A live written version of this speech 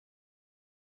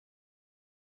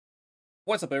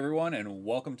What's up everyone and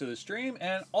welcome to the stream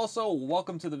and also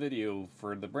welcome to the video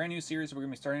for the brand new series we're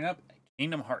going to be starting up,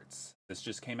 Kingdom Hearts. This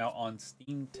just came out on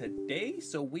Steam today,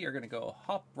 so we are going to go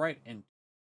hop right in.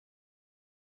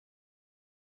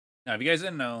 Now, if you guys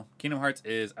didn't know, Kingdom Hearts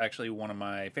is actually one of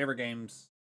my favorite games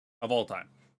of all time.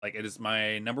 Like, it is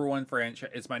my number one franchise.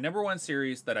 It's my number one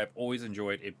series that I've always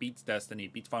enjoyed. It beats Destiny,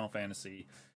 it beats Final Fantasy.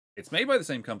 It's made by the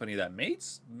same company that made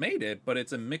it, but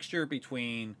it's a mixture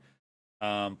between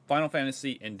Final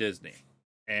Fantasy and Disney.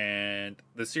 And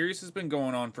the series has been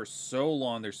going on for so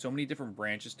long. There's so many different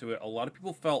branches to it. A lot of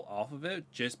people fell off of it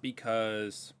just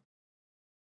because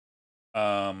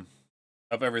um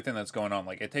of everything that's going on.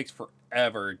 Like, it takes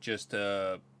forever just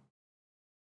to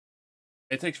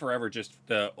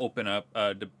open up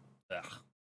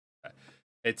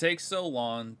it takes so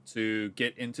long to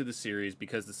get into the series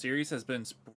because the series has been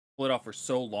split off for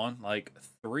so long. Like,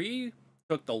 3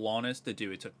 took the longest to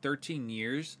do. It took 13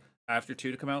 years after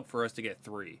 2 to come out for us to get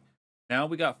 3. Now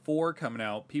we got 4 coming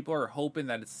out. People are hoping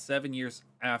that it's 7 years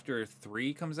after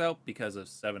 3 comes out because of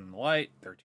 7 in the Light,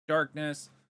 13 in Darkness.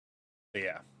 But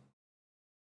yeah.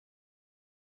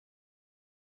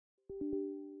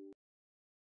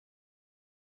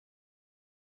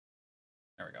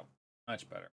 There we go. Much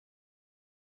better.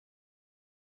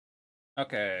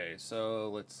 Okay, so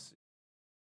let's see.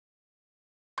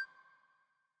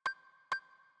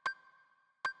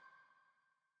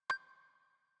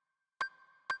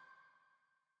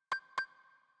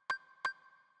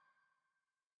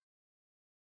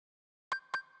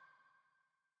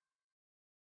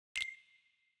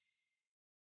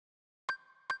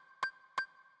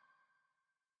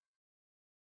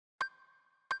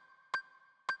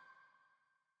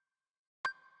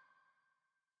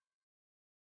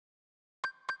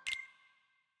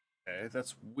 Okay,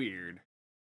 that's weird.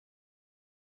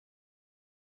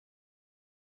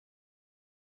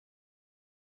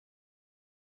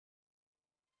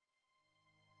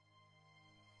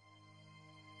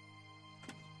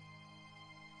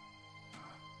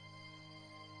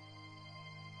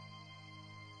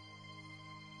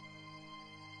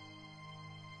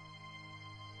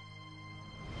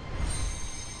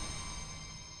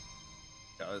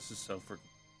 Oh, this is so freaking.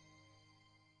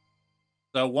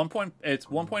 So it's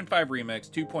 1.5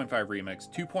 remix, 2.5 remix,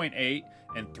 2.8,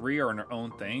 and 3 are in their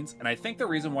own things. And I think the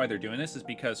reason why they're doing this is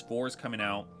because 4 is coming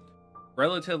out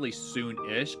relatively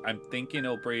soon-ish. I'm thinking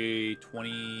it'll be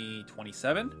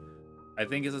 2027. I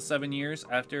think it's 7 years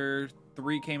after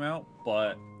 3 came out.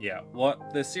 But yeah,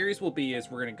 what the series will be is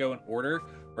we're gonna go in order.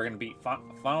 We're gonna beat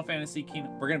Final Fantasy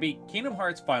we're gonna beat Kingdom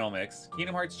Hearts Final Mix,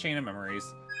 Kingdom Hearts Chain of Memories,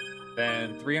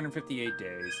 then 358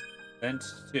 Days, then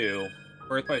 2,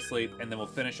 Birth by Sleep, and then we'll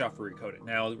finish off with Recoded.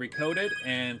 Now, Recoded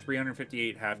and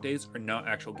 358 Half Days are not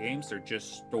actual games, they're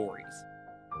just stories.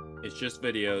 It's just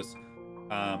videos,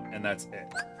 and that's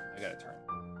it. I gotta turn.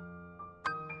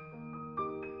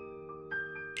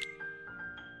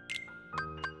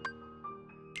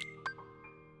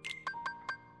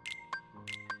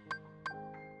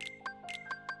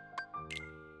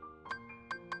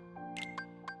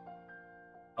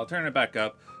 I'll turn it back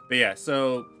up. But yeah,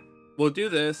 so we'll do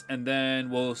this, and then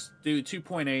we'll do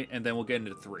 2.8, and then we'll get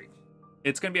into 3.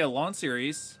 It's going to be a long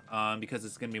series because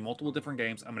it's going to be multiple different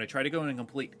games. I'm going to try to go in and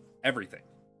complete everything,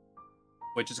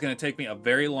 which is going to take me a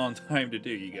very long time to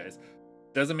do, you guys.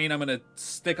 Doesn't mean I'm going to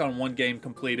stick on one game,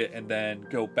 complete it, and then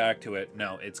go back to it.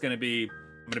 No, it's going to be,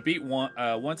 I'm going to beat one.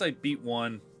 Once I beat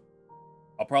one,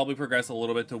 I'll probably progress a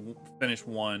little bit to finish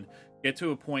 1, get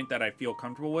to a point that I feel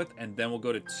comfortable with, and then we'll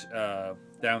go to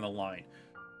down the line.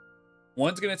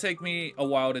 1's going to take me a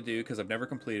while to do because I've never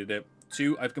completed it.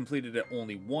 2, I've completed it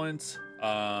only once,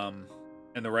 and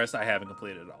the rest I haven't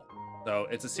completed at all. So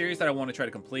it's a series that I want to try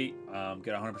to complete,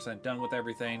 get 100% done with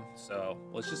everything. So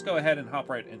let's just go ahead and hop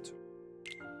right into it.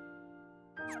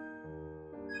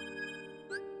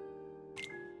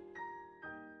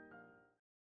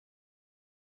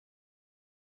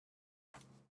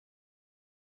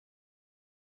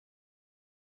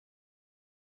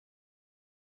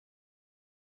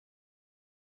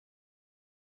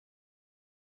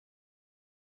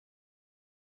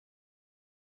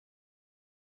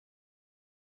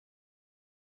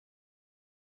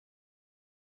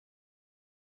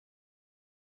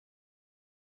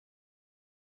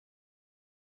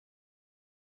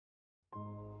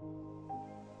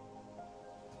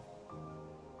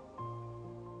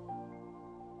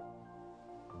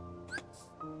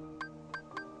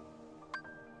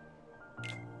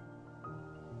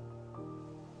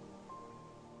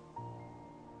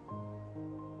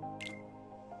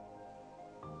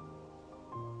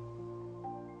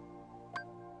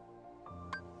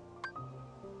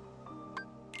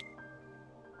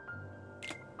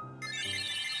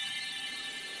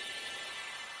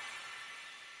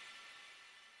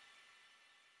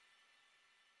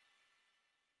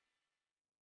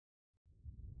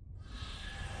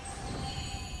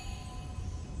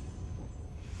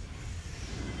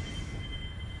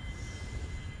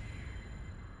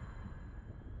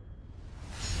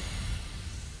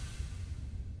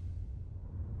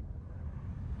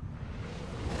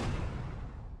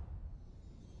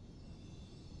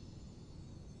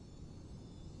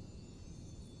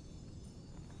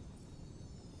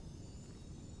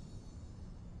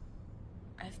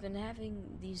 I've been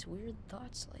having these weird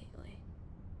thoughts lately.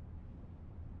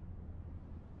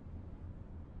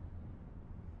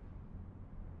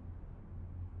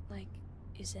 Like,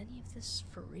 is any of this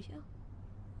for real?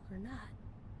 Or not?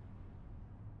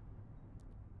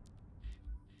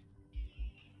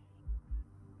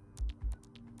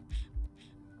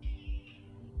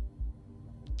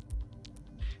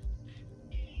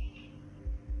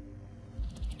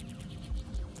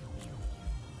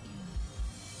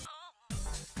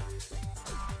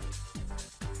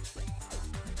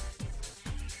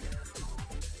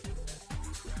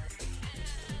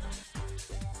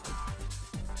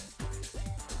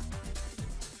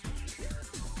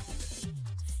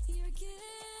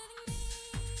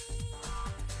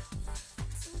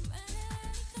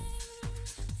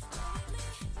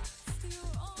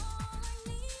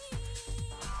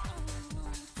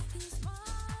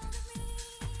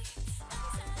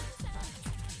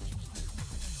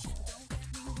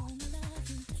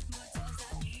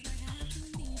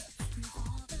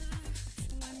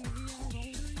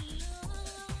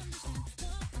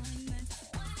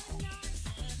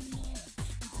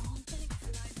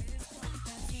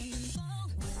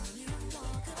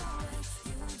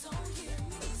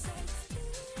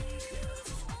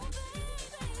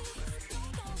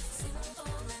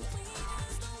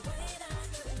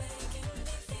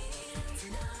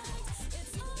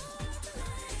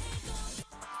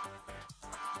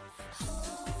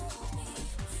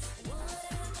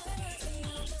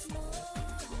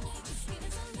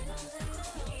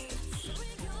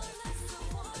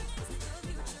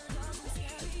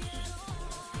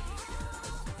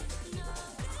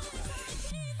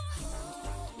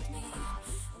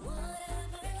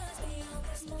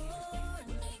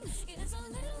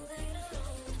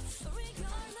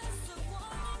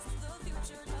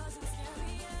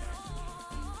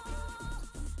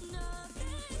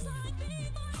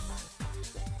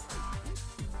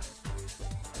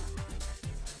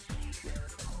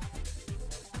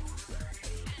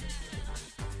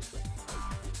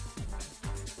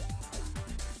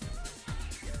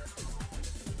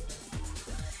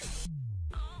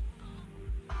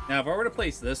 Now, if I were to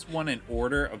place this one in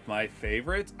order of my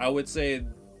favorites, I would say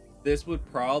this would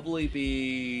probably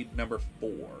be number 4.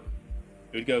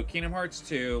 It would go Kingdom Hearts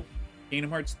 2,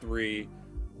 Kingdom Hearts 3,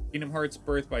 Kingdom Hearts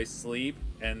Birth by Sleep,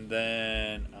 and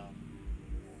then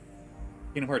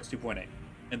Kingdom Hearts 2.8,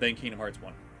 and then Kingdom Hearts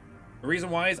 1. The reason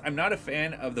why is I'm not a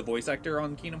fan of the voice actor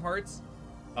on Kingdom Hearts.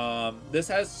 This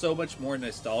has so much more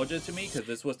nostalgia to me because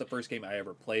this was the first game I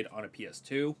ever played on a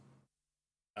PS2.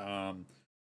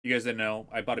 You guys didn't know,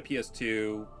 I bought a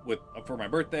PS2 for my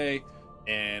birthday,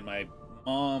 and my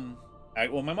mom,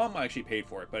 my mom actually paid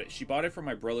for it, but she bought it from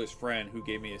my brother's friend who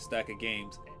gave me a stack of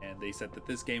games, and they said that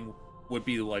this game would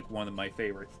be like one of my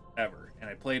favorites ever. And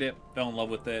I played it, fell in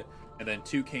love with it, and then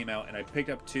 2 came out, and I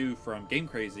picked up 2 from Game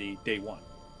Crazy day 1.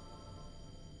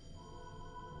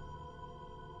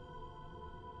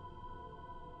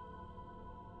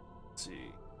 Let's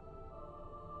see.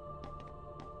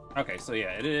 Okay, so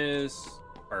yeah, it is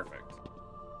perfect.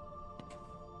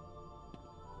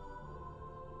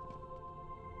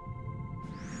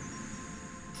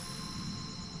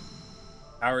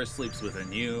 Power sleeps within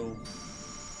you.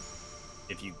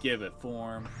 If you give it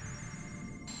form,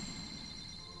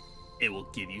 it will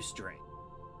give you strength.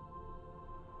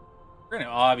 We're gonna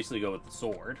obviously go with the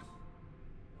sword.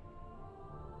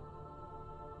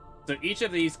 So each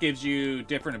of these gives you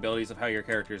different abilities of how your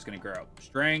character is going to grow.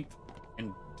 Strength,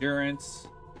 endurance.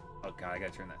 Oh god, I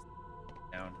gotta turn that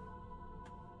down.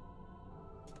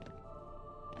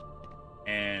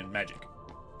 And magic.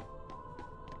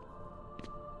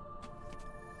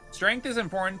 Strength is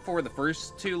important for the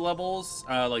first 2 levels,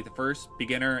 like the first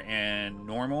beginner and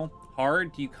normal.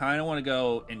 Hard, you kind of want to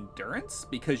go endurance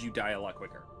because you die a lot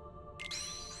quicker.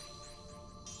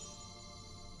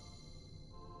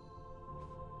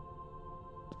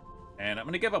 And I'm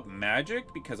going to give up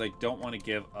magic because I don't want to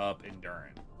give up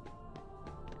endurance.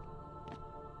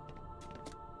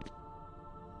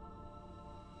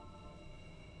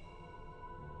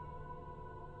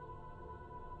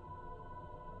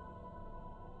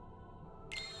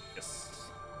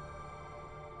 Yes.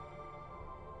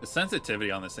 The sensitivity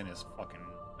on this thing is fucking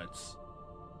nuts.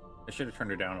 I should have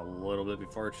turned it down a little bit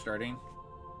before starting.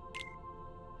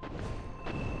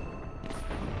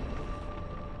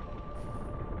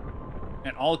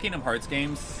 And all Kingdom Hearts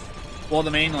games, well, the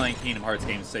mainline Kingdom Hearts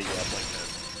games set you up like this.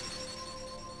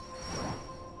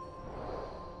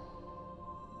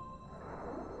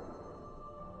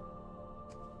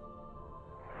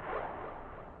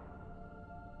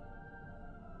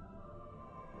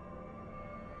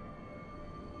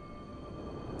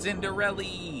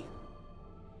 Cinderella!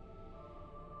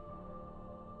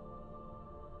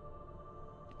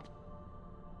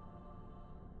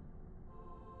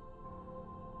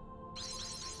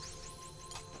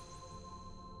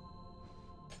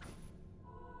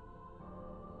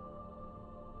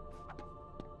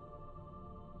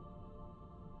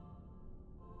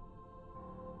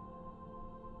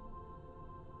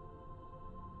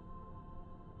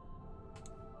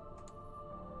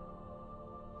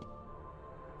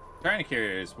 Kind of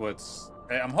curious what's...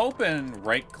 I'm hoping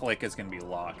right click is going to be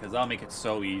locked, because that'll make it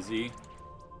so easy.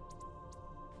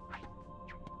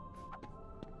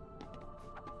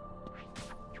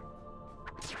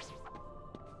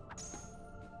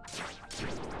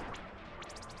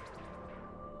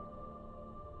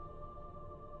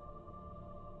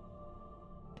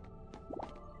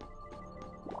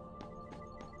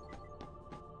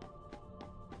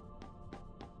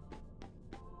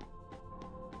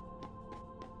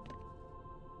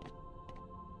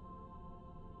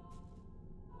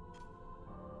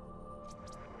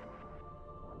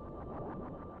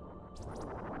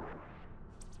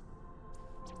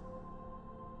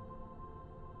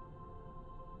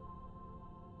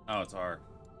 Oh, it's R.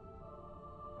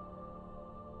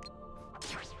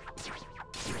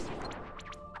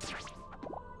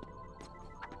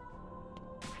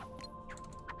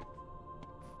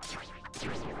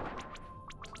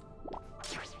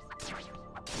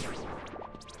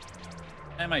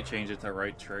 I might change it to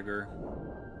right trigger.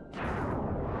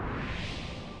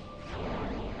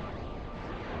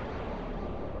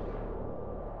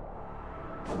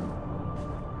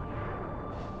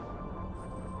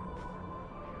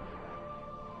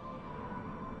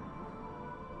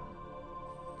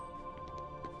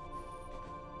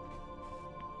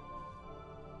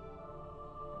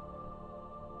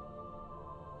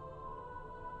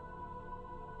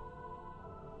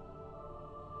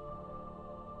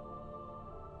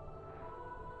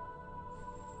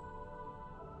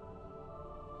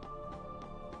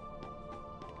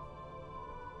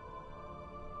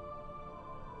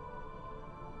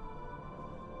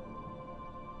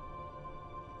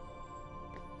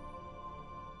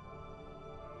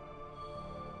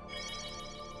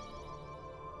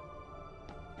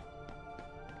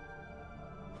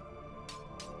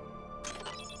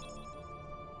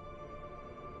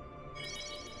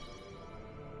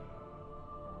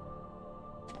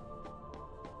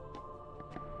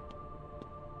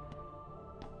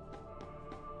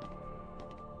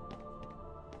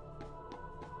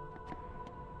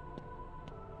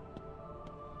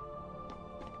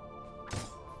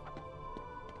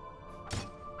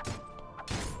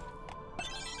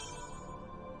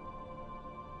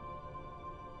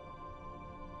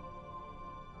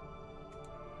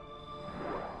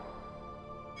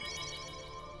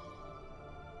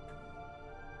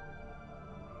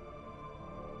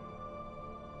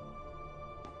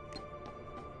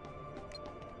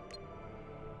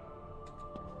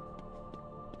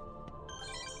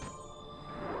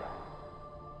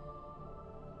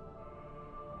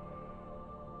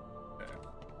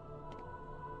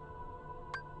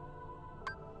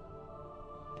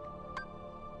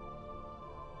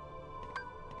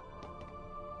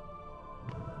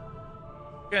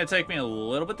 Gonna take me a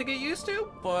little bit to get used to,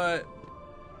 but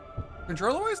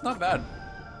controller-wise, not bad.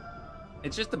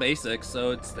 It's just the basics,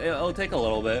 so it'll take a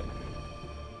little bit.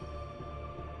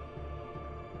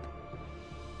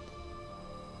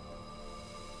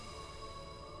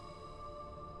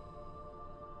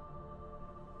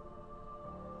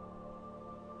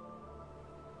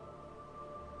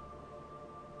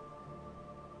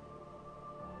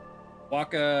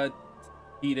 Waka,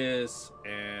 Tidus,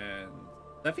 and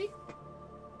Steffi?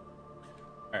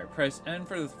 Alright, press N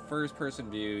for the first person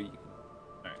view.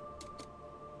 Alright.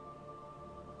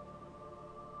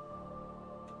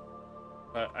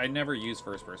 But I never use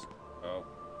first person. Oh.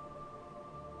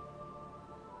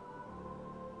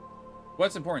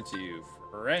 What's important to you?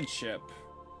 Friendship.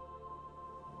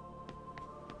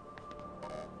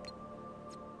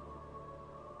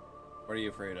 What are you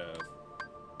afraid of?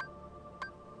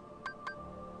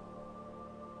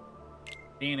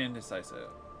 Being indecisive.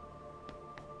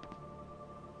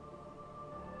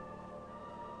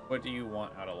 What do you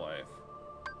want out of life?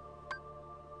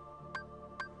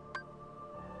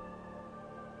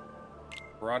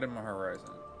 Broaden my horizon.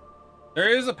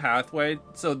 There is a pathway,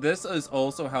 so this is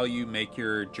also how you make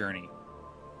your journey.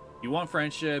 You want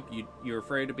friendship, you're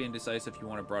afraid of being indecisive, you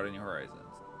want to broaden your horizons.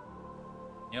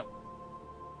 Yep.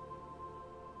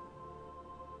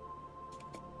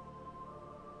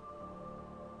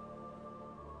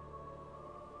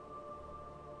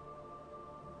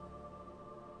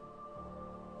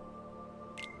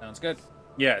 Sounds good.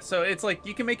 Yeah, so it's like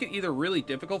you can make it either really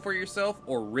difficult for yourself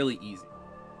or really easy.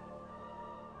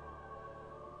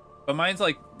 But mine's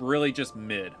like really just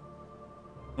mid,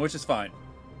 which is fine.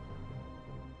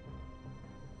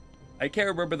 I can't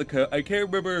remember I can't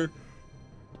remember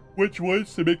which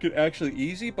ones to make it actually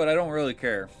easy, but I don't really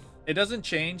care. It doesn't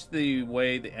change the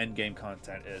way the end game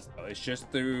content is, though. It's just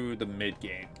through the mid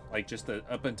game, like just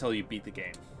up until you beat the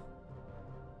game.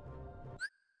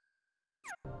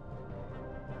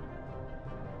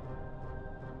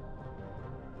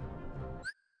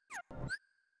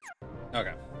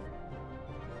 Okay.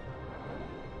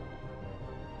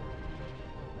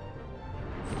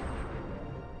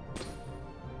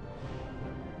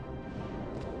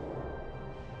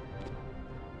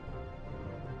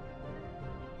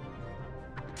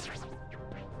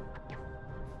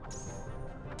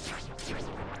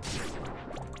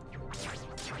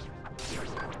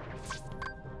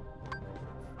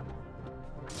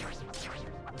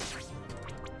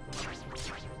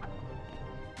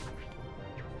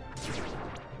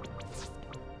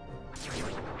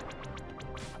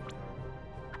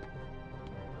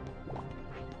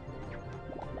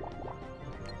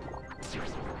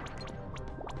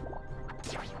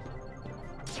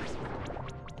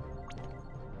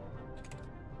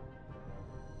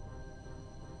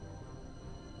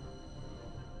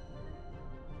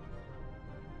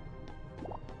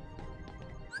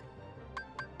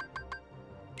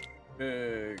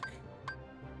 Big.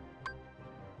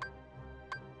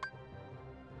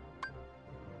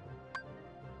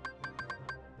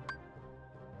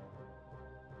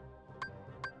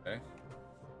 Okay.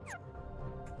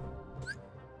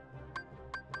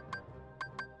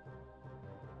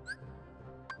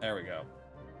 There we go.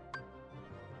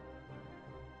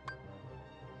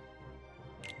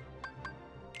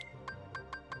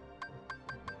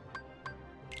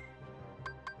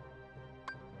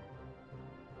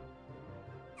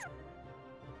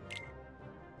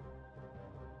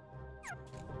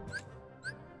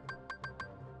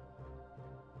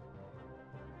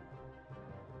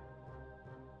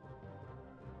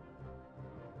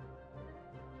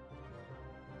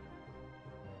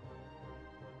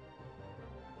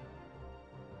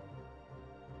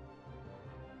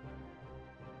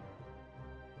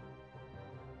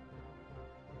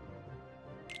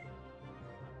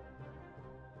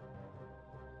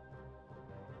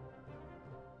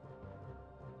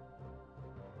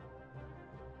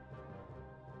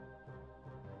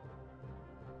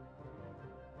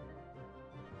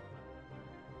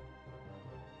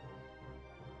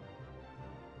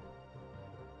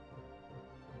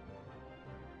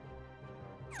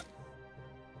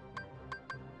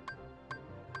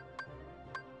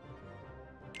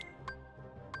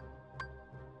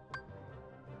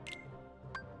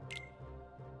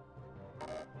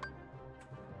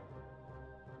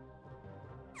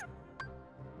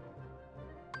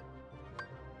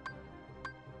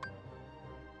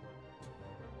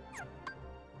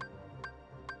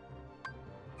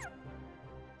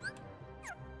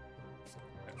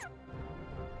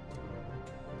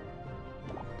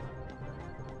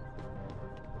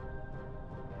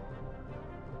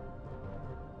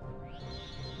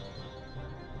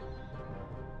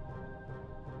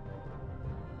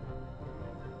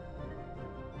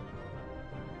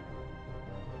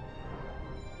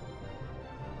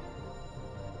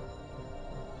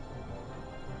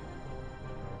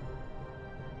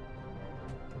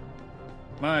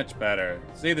 Much better.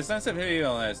 See, the sensitivity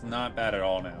on that is not bad at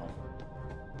all now.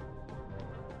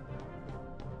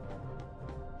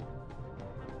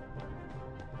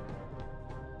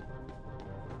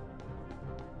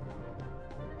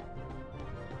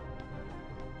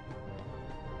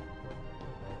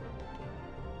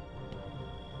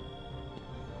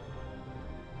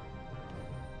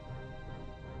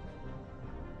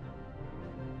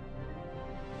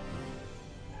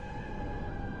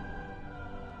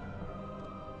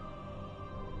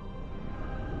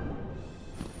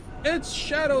 It's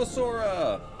Shadow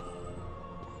Sora!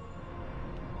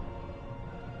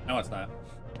 No, it's not.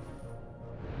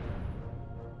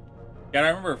 Yeah, I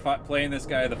remember playing this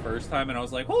guy the first time, and I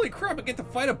was like, holy crap, I get to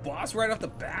fight a boss right off the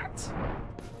bat?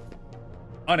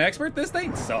 On Expert, this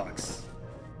thing sucks.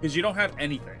 Because you don't have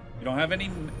anything. You don't have any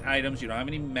items, you don't have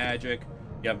any magic,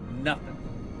 you have nothing.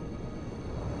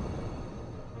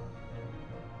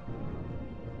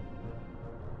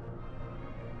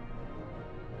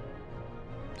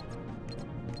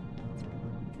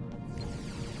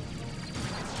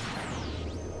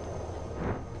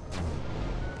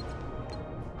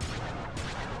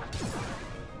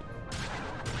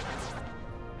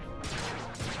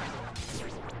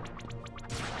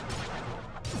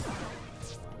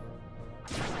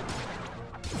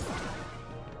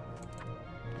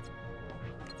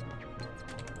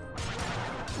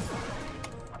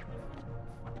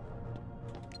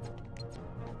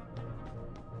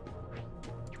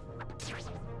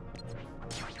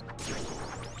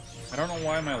 I don't know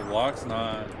why my lock's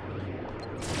not...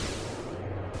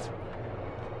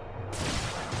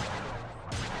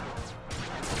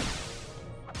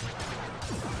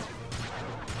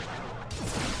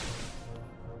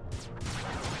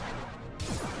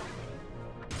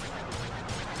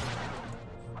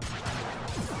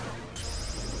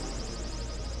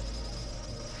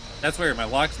 That's weird. My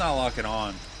lock's not locking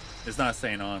on. It's not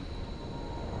staying on.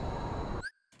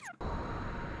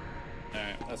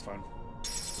 Alright, that's fine.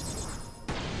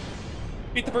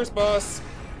 Beat the first boss.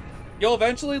 You'll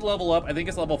eventually level up. I think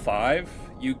it's level 5.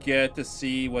 You get to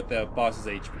see what the boss's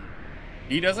HP.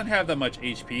 He doesn't have that much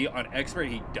HP. On expert,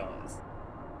 he does.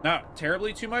 Not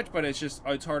terribly too much, but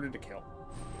it's harder to kill.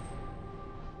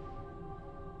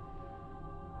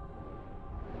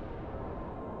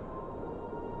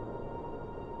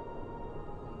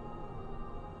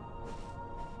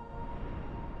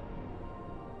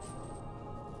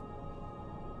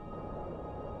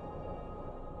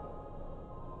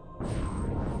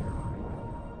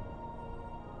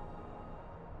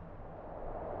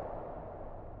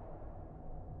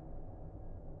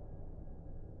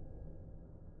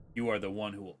 You are the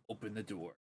one who will open the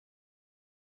door.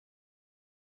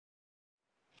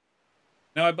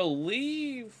 Now, I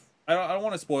believe... I don't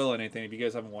want to spoil anything if you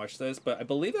guys haven't watched this, but I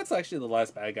believe that's actually the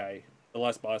last bad guy. The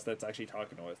last boss that's actually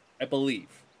talking to us. I believe.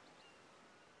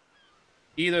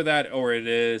 Either that or it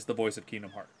is the voice of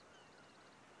Kingdom Hearts.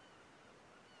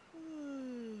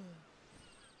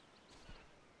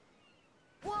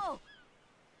 Whoa!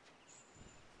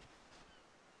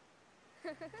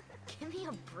 Give me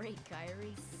a break,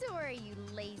 Kairi. Sorry, you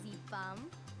lazy bum.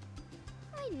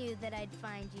 I knew that I'd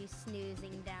find you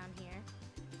snoozing down here.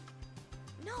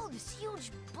 No, this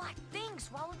huge black thing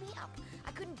swallowed me up.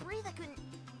 I couldn't breathe, I couldn't...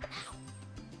 Ow.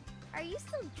 Are you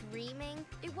still dreaming?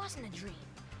 It wasn't a dream.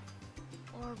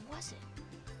 Or was it?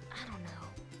 I don't know.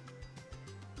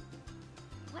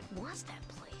 What was that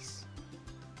place?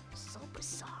 So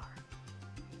bizarre.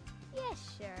 Yeah,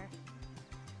 sure.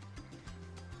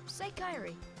 Say,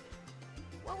 Kairi,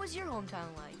 what was your hometown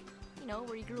like? You know,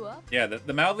 where you grew up? Yeah,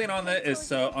 the mouthing on that is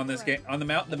so on this game on the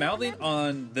mouthing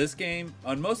on this game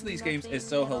on most of these games is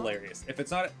so hilarious. If it's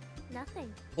not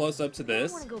Nothing. close up to I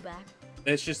this, want to go back.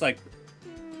 it's just like,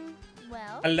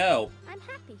 Well, hello, I'm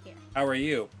happy here. how are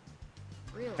you?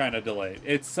 Really? Kind of delayed.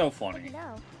 It's so Oh, funny.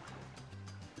 no.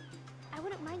 I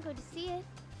wouldn't mind going to see it.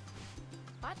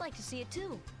 I'd like to see it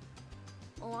too.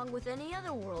 Along with any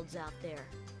other worlds out there.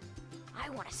 I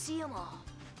want to see them all.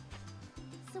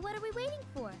 So what are we waiting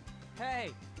for?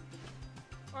 Hey!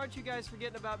 Aren't you guys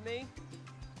forgetting about me?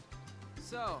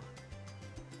 So,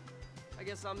 I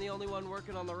guess I'm the only one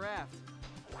working on the raft.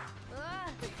 Ah.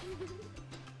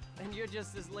 And you're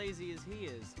just as lazy as he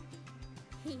is.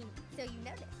 So you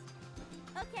noticed.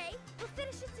 Okay, we'll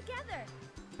finish it together.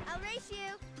 I'll race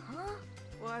you. Huh?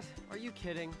 What? Are you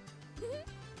kidding?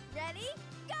 Ready?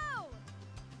 Go!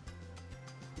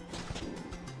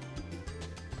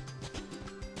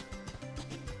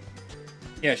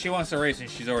 Yeah, she wants to race and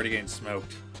she's already getting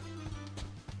smoked.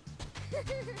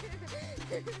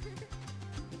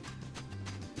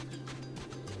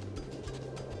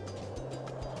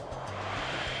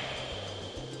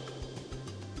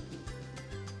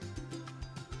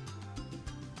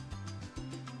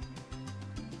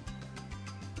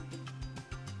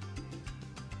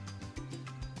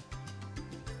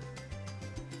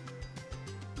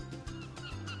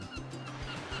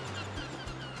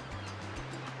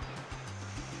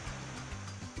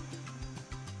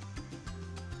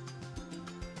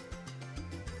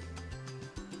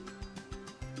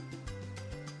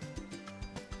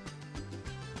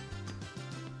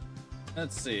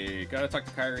 Let's see. Gotta talk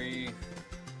to Kairi.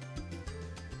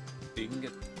 You can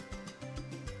get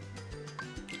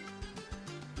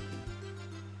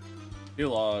 2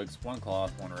 logs, 1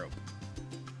 cloth, 1 rope.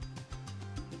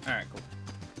 Alright, cool.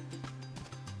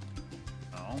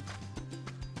 Oh.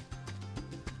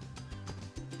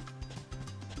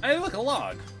 Hey, look, a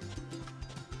log!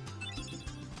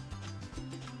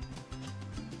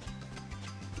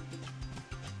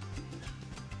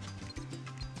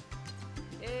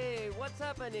 Hey, what's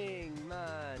happening,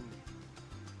 man?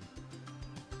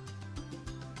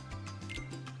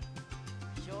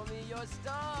 Show me your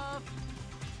stuff!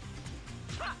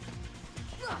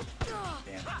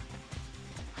 Damn.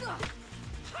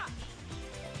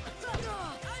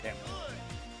 Damn.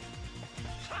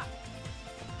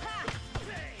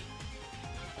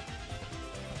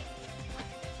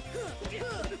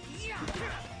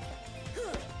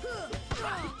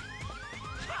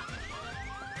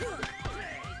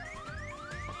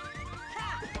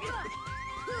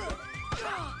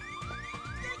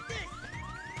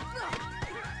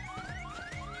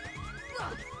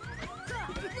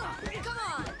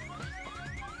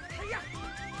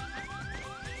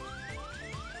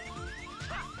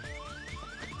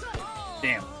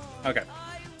 Damn. Okay.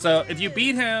 So if you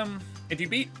beat him,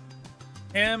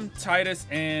 Titus,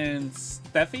 and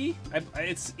Steffi,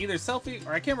 it's either Selfie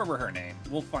or I can't remember her name.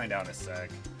 We'll find out in a sec.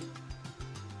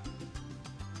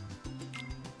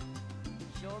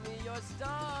 Show me your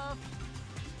stuff.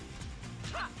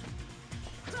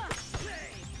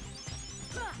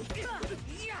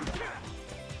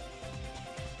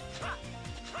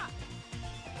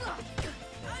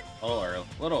 A little early.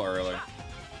 Little early.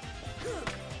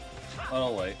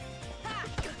 Little late.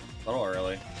 Little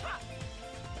early.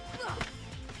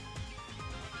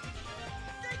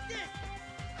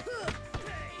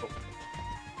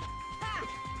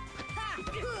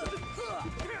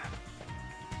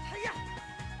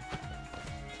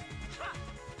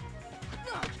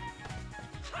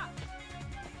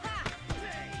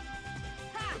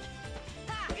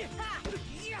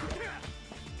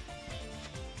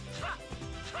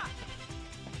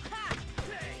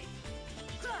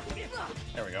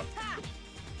 There we go.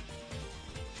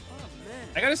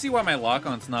 I gotta see why my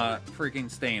lock-on's not freaking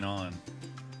staying on.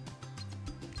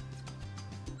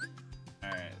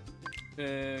 Alright.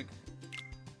 Big.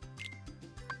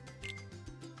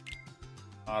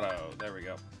 Auto. There we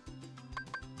go.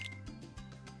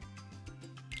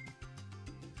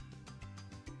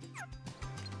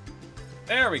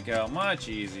 There we go. Much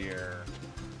easier.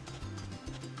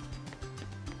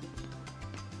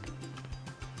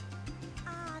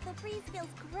 Ah, the breeze feels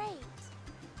great.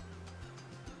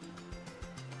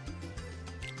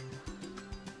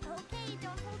 Okay,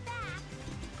 don't hold back.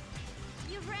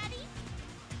 You ready?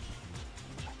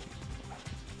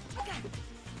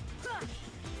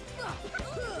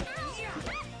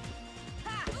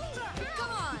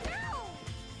 Come on!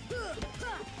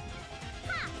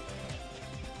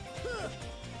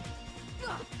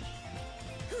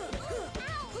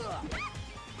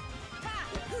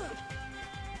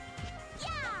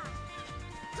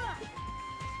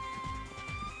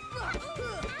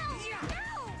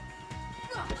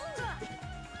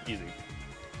 Easy.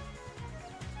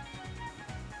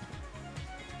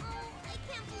 Oh, I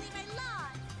can't believe I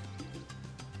lost.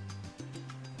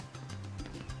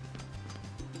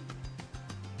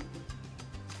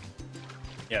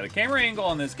 Yeah, the camera angle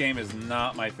on this game is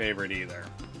not my favorite either.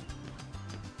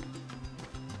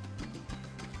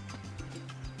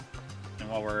 And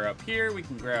while we're up here, we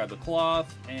can grab the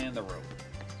cloth and the rope.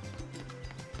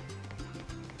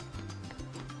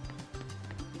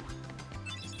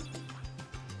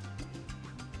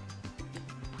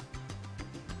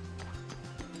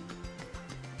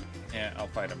 Yeah, I'll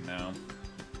fight him now.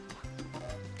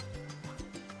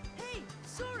 Hey,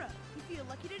 Sora, you feel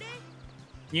lucky today?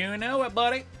 You know it,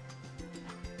 buddy.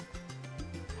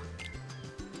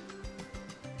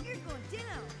 You're going down.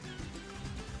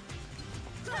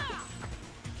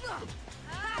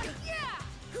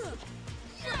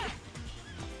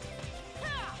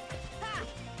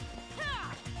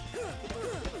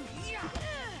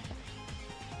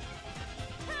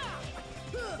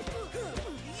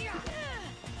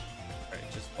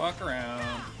 Alright, just walk around.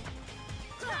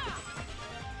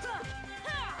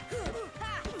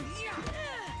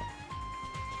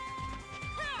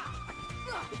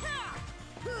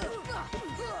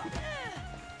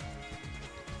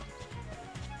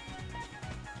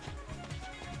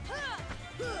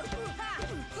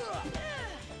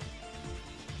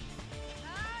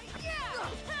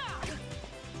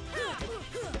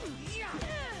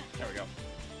 There we go.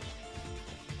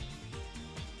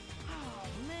 Oh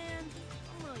man,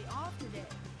 I'm really off today.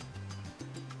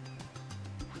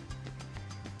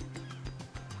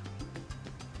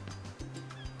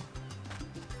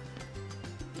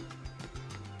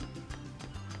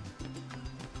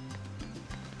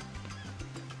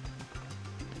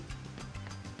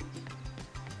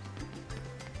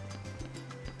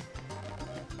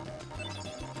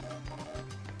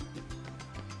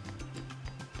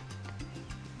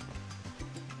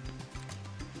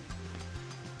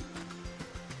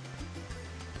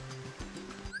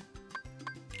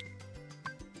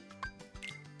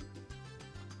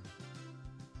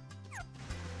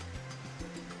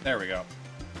 There we go.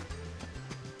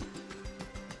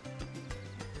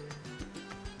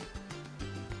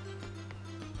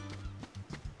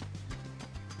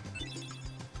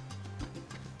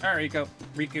 All right,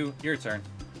 Riku, your turn.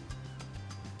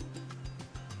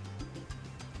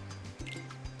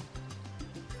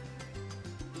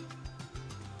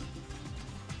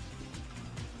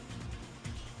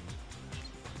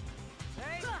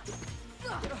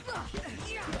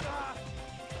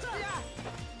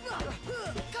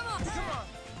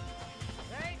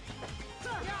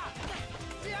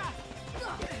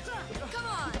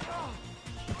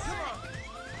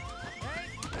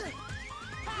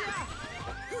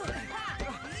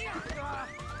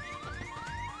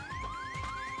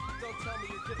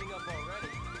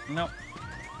 Nope.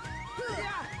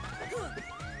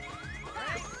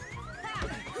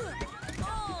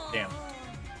 Damn.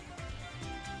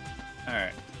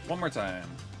 Alright, one more time.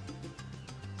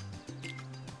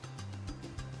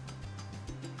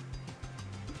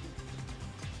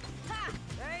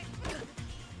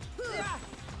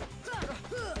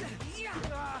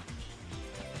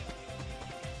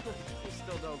 You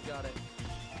still don't got it.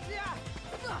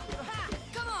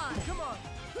 Come on! Come on!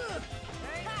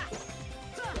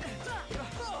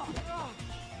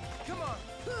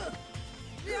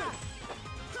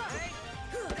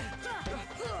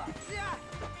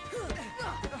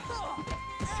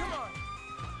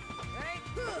 Hey!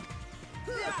 Come on! Hey!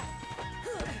 Come on! Hey!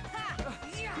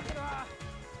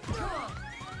 Come on!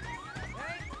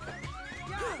 Hey!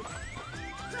 Come on!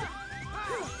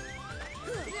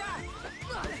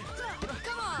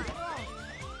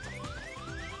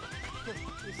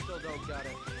 You still don't got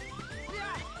it.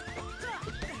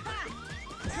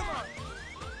 Come on!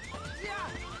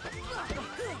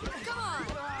 Come on!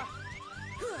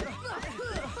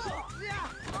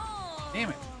 Damn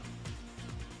it.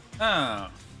 Oh.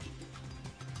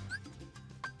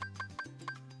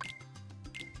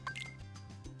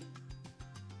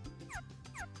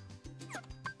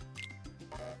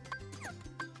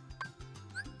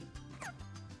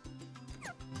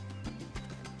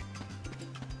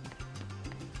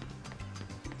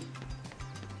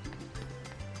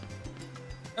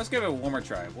 Let's give it one more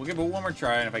try. We'll give it one more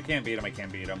try, and if I can't beat him, I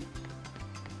can't beat him.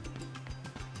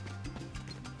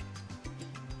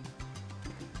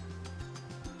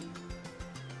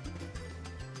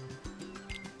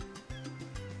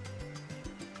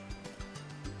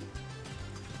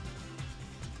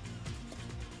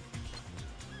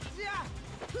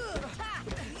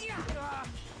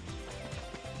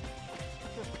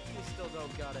 You still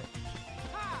don't got it.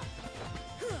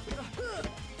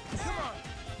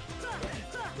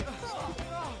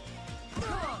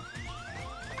 Come on!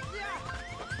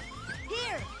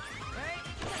 Here! Hey!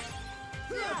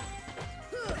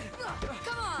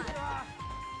 Come on!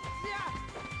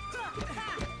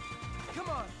 Come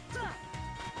on!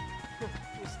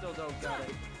 You still don't got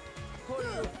it. What are you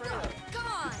afraid of? Come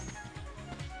on!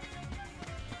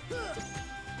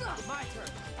 My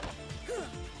turn!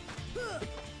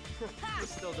 You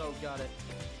still don't got it.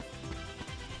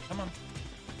 Come on.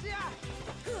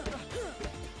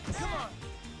 Come on!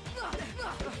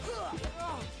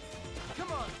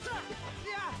 Come on!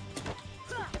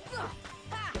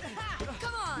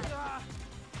 Come on!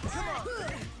 Come on!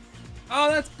 Oh,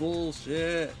 that's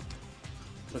bullshit.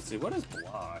 Let's see, what is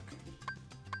block?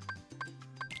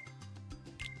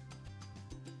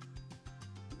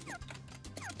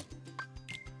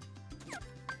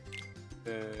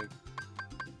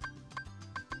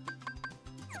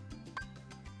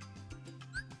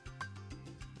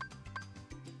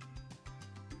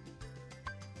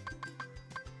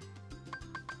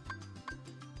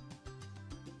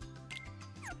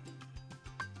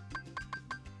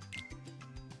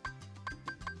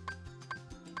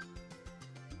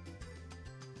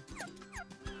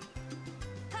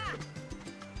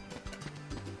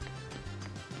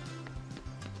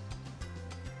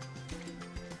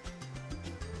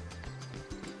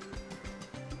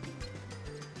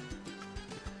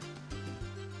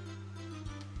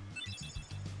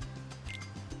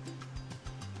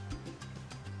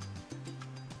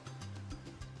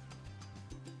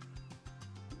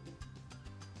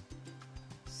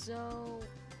 So,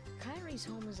 Kyrie's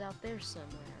home is out there somewhere,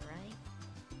 right?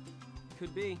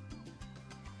 Could be.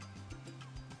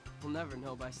 We'll never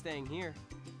know by staying here.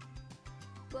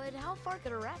 But how far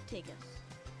could a raft take us?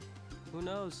 Who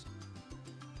knows?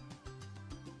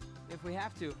 If we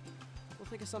have to, we'll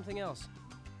think of something else.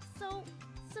 So,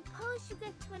 suppose you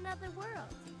get to another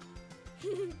world.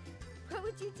 What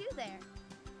would you do there?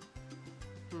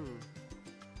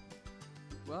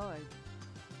 Well,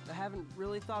 I haven't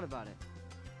really thought about it.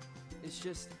 It's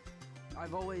just,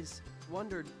 I've always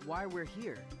wondered why we're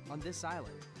here, on this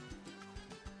island.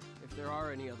 If there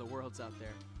are any other worlds out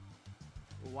there.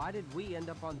 Why did we end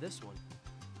up on this one?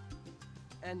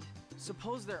 And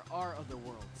suppose there are other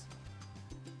worlds.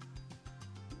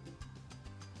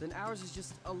 Then ours is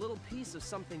just a little piece of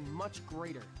something much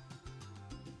greater.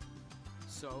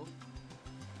 So,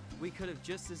 we could have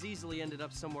just as easily ended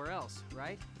up somewhere else,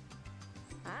 right?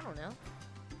 I don't know.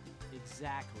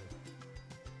 Exactly.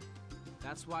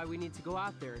 That's why we need to go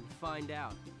out there and find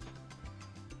out.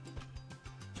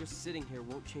 Just sitting here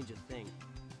won't change a thing.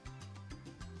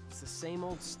 It's the same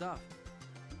old stuff.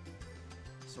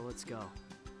 So let's go.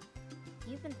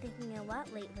 You've been thinking a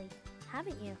lot lately,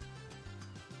 haven't you?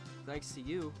 Thanks to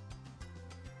you.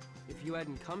 If you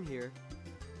hadn't come here,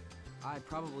 I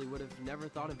probably would have never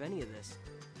thought of any of this.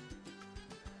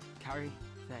 Kairi,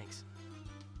 thanks.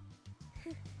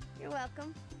 You're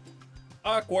welcome.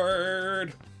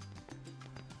 Awkward.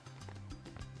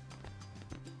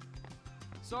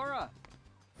 Sora!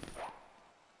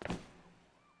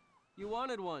 You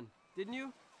wanted one, didn't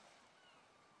you?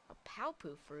 A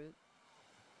Palpu fruit?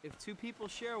 If two people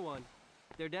share one,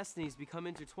 their destinies become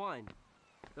intertwined.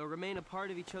 They'll remain a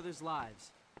part of each other's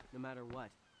lives, no matter what.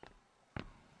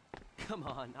 Come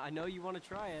on, I know you want to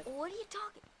try it. What are you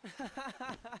talking?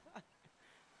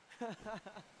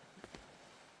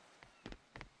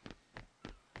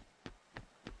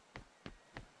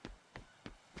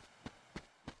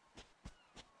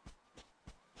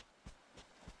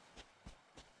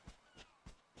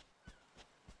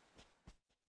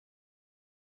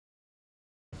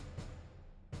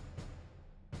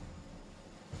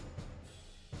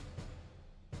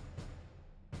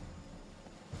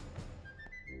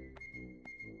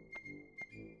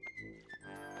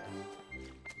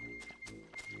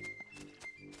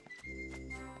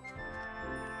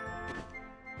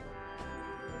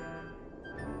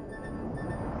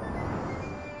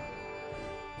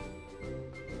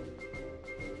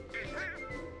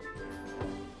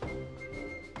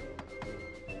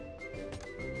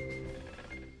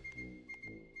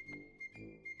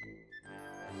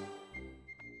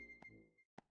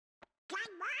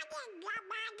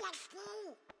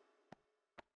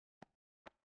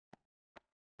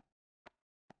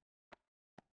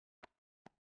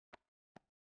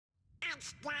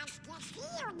 It's nice to see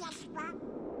you this one.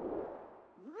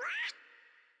 What?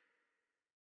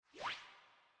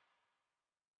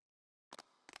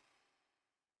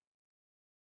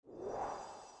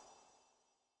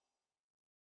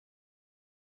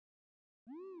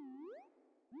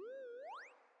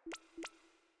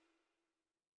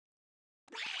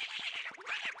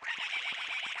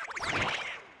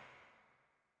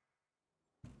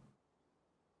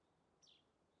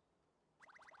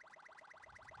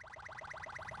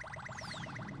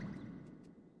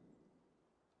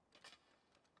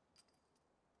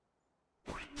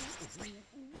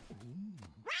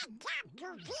 Wake up,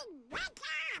 Goofy! Wake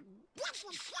up! This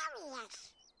is serious!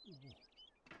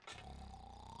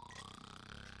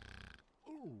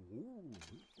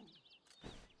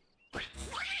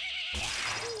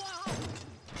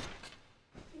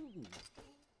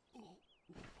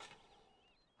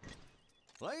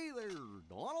 Hey there,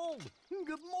 Donald.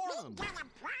 Good We morning. got a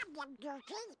problem,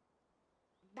 Goofy.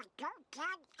 But don't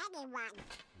tell anyone.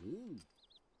 Oh,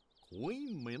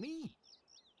 Queen Minnie?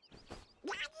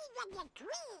 Not even the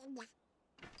Queen.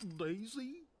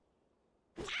 Daisy?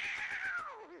 No!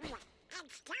 And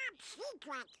top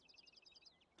secret.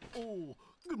 Oh,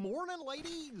 good morning,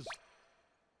 ladies.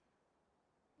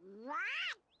 What?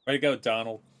 Way to go,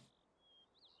 Donald.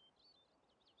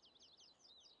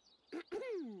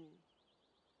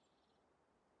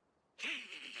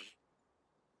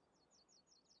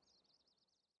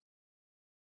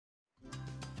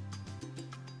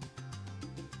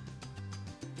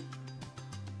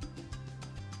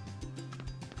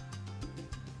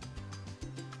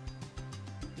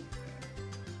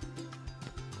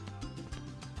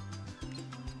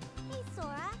 Hey,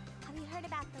 Sora. Have you heard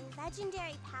about the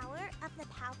legendary power of the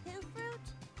Palpu fruit?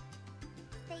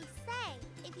 They say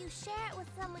if you share it with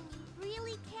someone you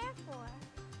really care for,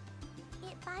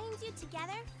 it binds you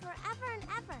together forever and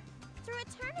ever, through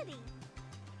eternity.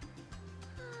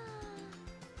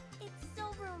 It's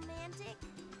so romantic.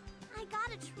 I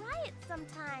gotta try it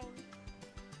sometime.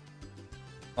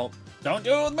 Oh, don't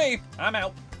do it with me. I'm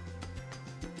out.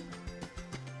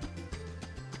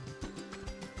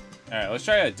 Alright, let's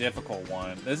try a difficult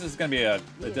one. This is gonna be a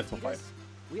difficult fight.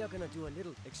 We are gonna do a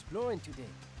little exploring today.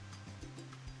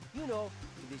 You know,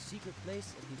 to the secret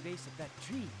place at the base of that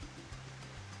tree.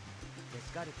 There's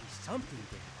gotta be something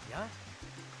there, yeah?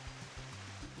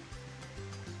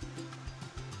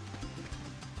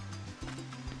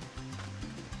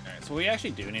 Alright, so we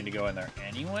actually do need to go in there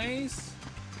anyways.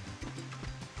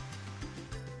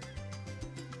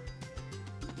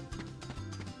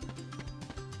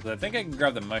 But I think I can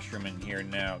grab the mushroom in here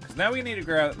now, because now we need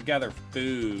to gather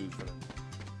food.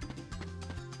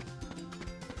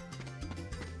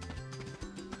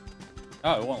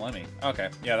 Oh, it won't let me.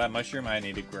 Okay, yeah, that mushroom I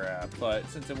need to grab, but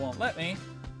since it won't let me,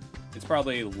 it's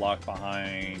probably locked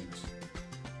behind...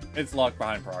 It's locked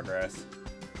behind progress.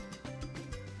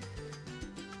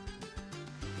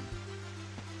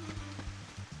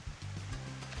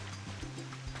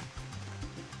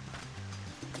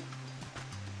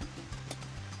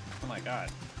 Oh my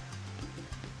god.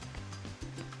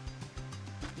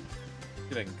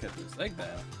 See if I can cut this like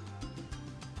that.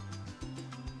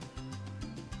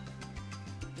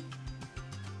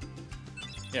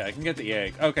 Yeah, I can get the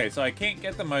egg. Okay, so I can't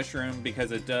get the mushroom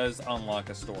because it does unlock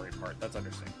a story part. That's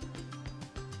understandable.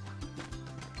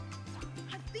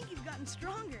 I think you've gotten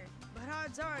stronger, but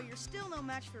odds are you're still no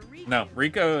match for Riku. No,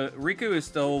 Riku is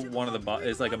still You took one of the on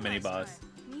is like a Riku mini last boss. time,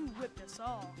 and you whipped us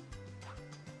all.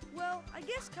 Well, I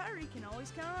guess Kairi can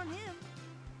always count on him.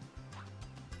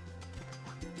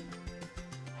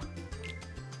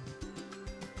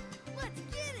 Let's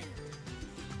get it!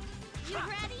 You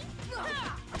ready? You ready?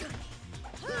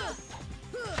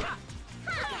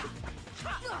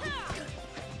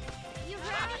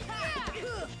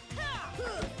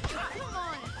 Come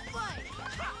on, fight!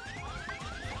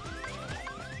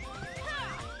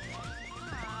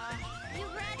 You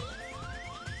ready?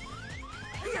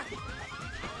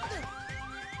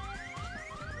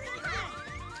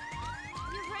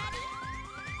 You ready?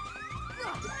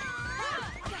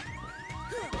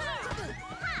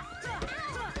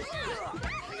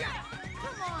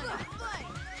 Come on, fight!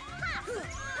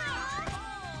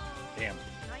 Damn.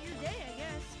 Not your day, I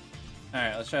guess. All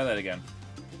right, let's try that again.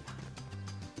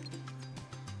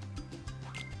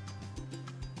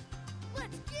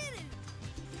 Let's get it!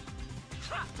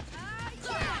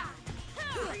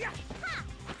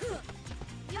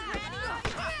 You ready?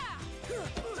 Come on.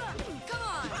 Come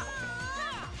on,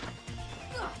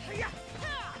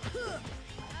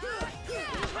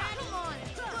 fight! You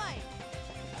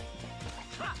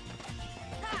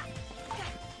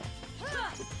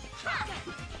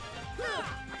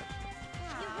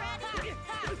ready?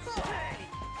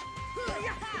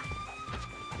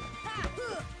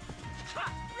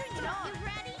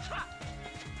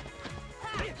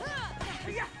 Bring it on!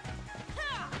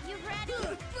 You ready? You ready?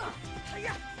 Bring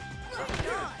it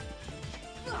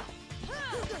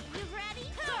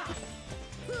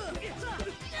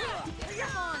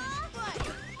on! You ready? Come on, fight!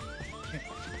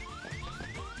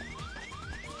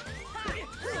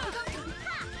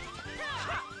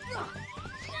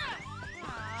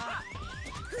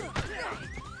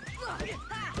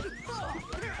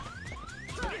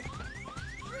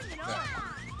 Bring it on!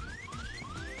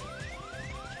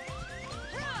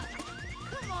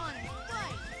 Come on,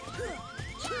 fight!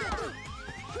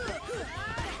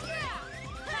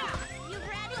 You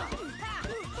ready?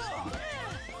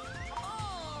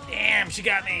 Damn, she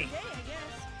got me.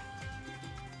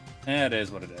 Hey, I guess. It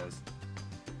is what it is.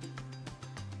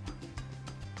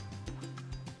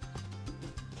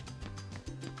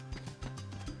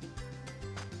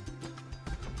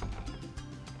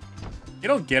 You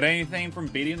don't get anything from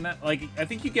beating that. Like, I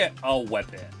think you get a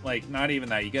weapon. Like, not even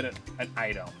that. You get an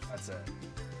item. That's it.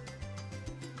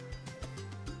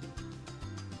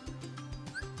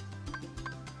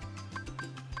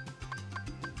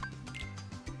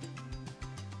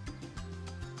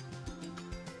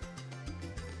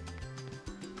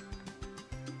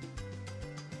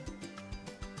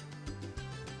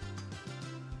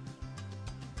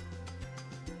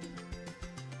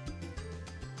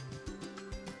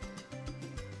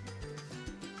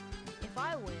 If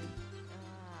I win,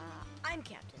 I'm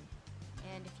captain.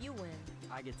 And if you win,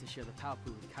 I get to share the Palpu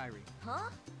with Kairi. huh?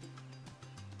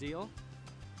 Deal?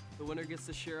 The winner gets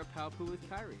to share a Palpu with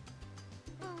Kairi.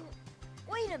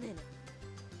 Wait a minute.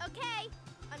 Okay,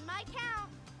 on my count.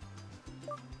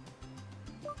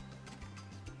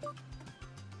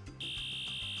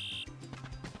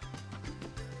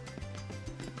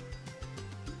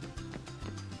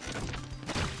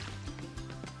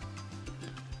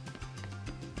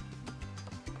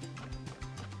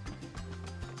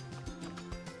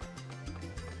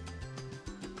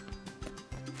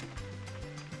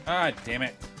 Ah, damn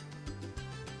it.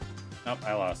 Nope,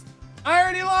 I lost. I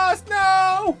already lost!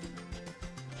 No!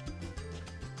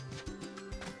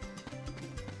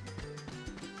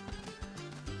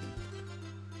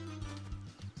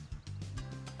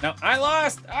 No, I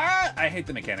lost! Ah! I hate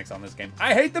the mechanics on this game.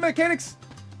 I hate the mechanics!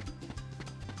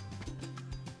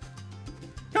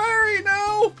 Kairi,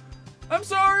 no! I'm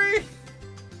sorry!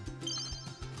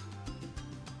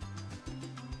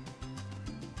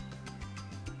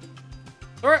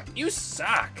 Sora, you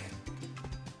suck!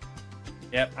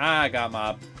 Yep, I got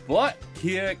my butt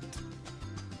kicked.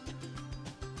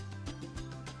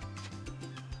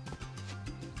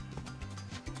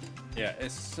 Yeah,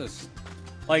 it's just...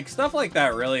 like, stuff like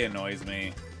that really annoys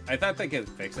me. I thought they could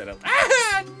fix it up.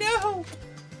 Ah, no!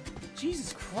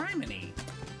 Jesus criminy.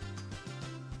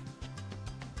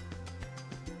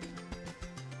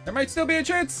 There might still be a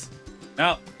chance.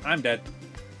 No, I'm dead.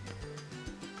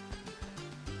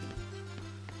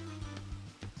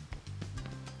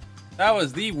 That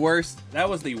was the worst. That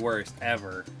was the worst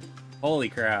ever. Holy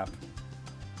crap.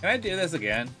 Can I do this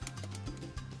again?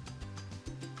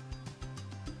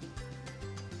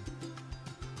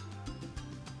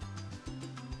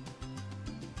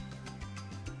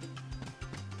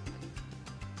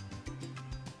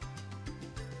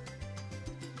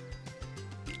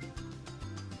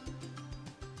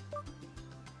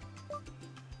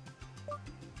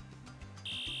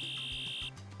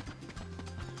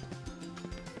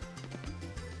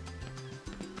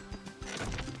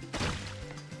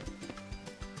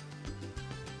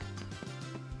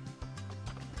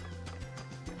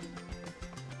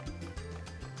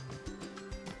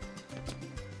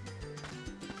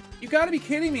 You gotta be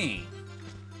kidding me.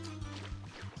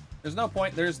 There's no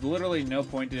point. There's literally no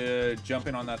point to jump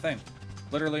in on that thing.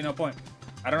 Literally no point.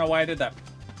 I don't know why I did that.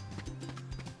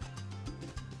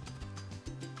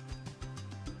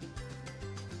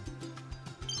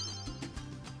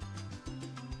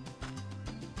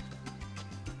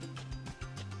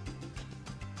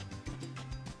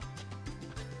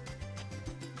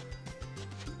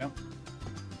 No.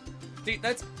 See,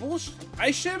 that's bullshit.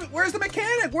 I should. Where's the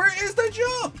mechanic? Where is the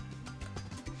jump?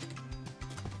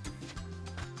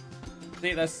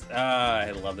 See, that's.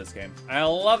 I love this game. I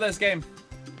love this game.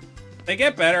 They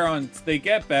get better on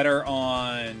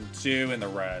 2 and the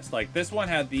rest. Like, this one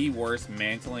had the worst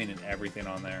mantling and everything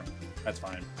on there. That's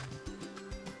fine.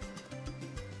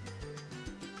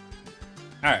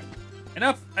 Alright.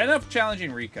 Enough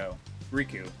challenging Riku.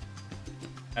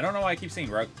 I don't know why I keep saying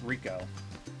Rico.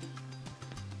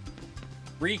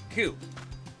 Riku.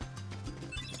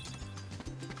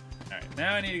 Alright,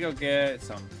 now I need to go get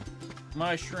some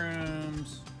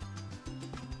mushrooms.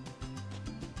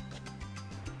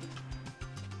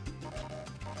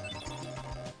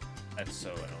 That's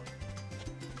so annoying.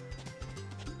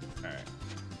 Alright.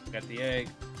 Got the egg.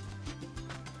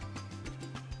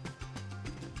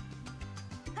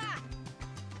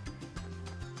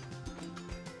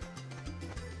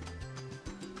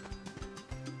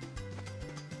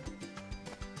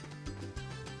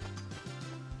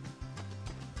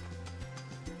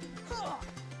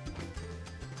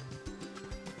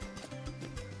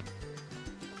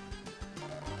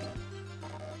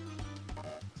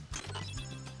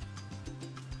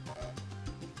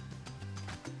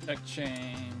 Check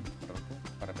chain.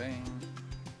 Bada bing.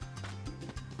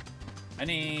 I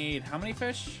need how many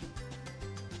fish?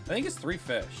 I think it's 3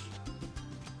 fish.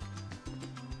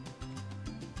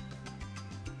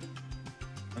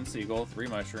 One seagull, 3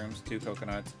 mushrooms, 2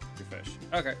 coconuts, 2 fish.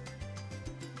 Okay.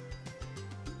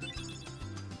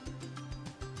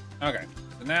 Okay.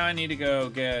 So now I need to go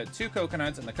get 2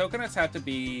 coconuts, and the coconuts have to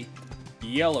be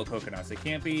yellow coconuts. They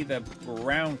can't be the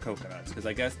brown coconuts, because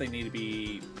I guess they need to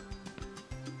be...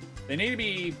 They need to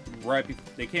be right.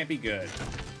 They can't be good.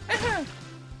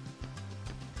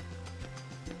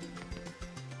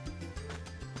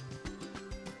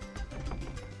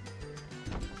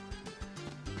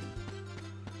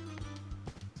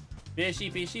 Fishy,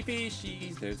 fishy,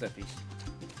 fishies. There's a fish.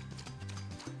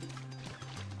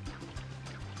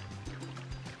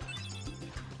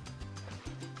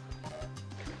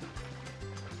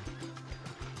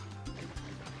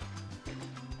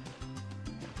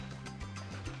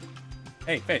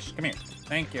 Hey, fish, come here.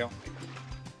 Thank you.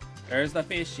 There's the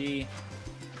fishy.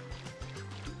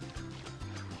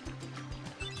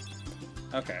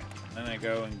 Okay, then I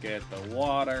go and get the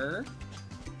water.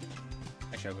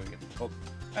 Actually, I'll go get... Oh,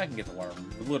 I can get the water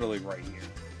literally right here.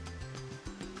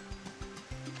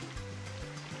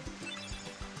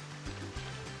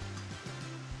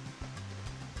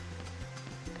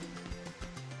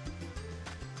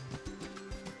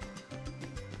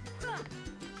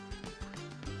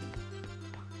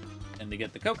 And to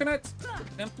get the coconuts,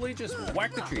 simply just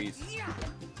whack the trees.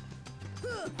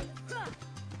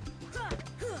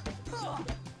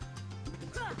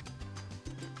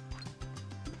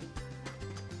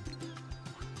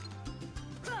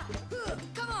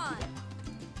 Come on! Come on!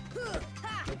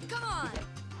 Come on! Come on!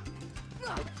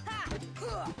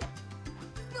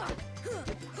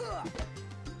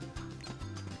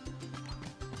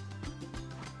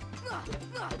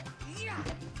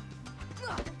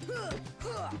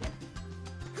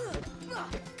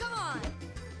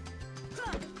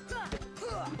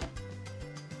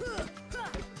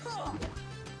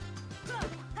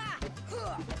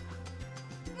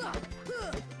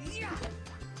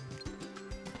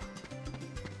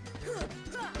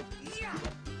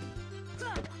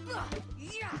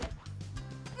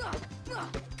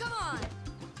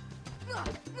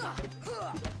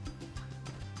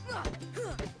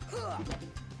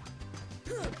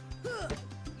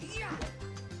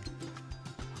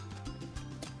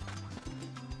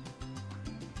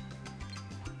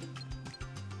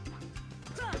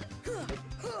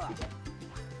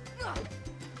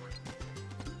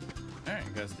 Alright, I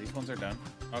guess these ones are done.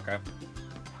 Okay.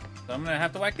 So I'm gonna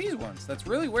have to whack these ones. That's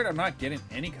really weird I'm not getting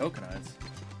any coconuts.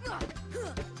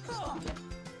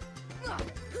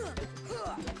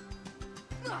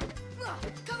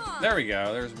 There we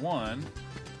go, there's one.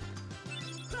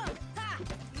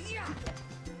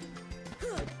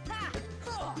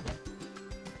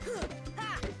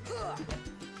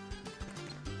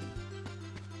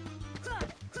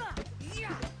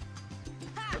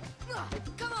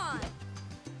 Come on!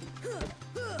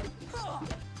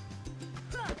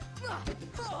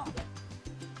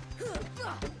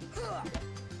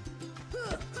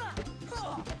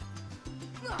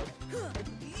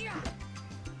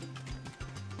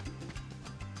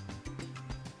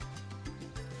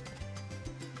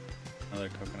 Another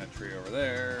coconut tree over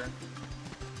there.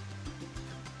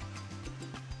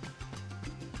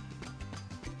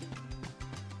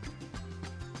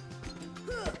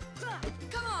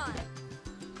 Come on.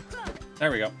 There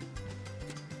we go.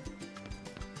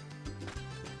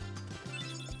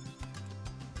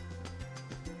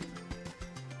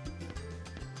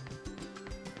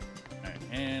 Alright,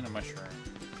 and a mushroom.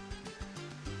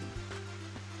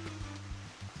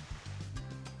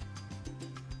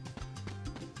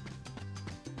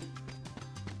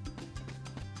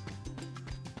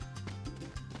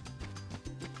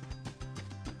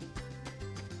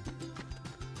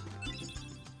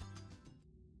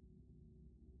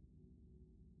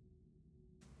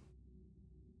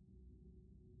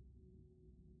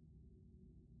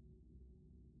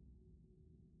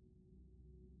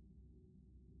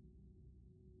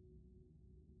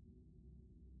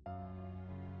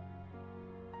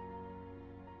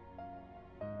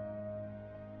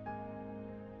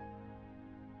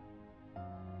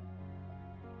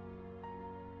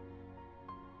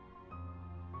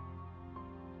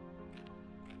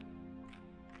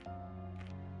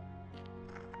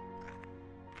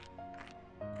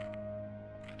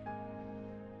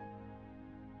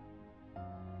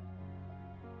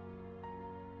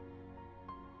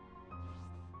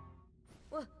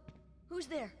 Well, who's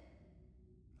there?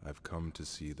 I've come to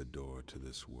see the door to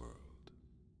this world.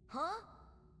 Huh?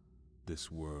 This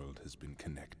world has been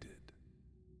connected.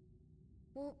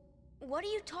 Well, what are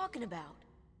you talking about?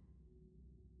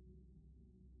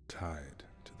 Tied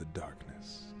to the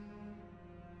darkness.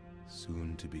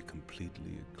 Soon to be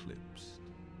completely eclipsed.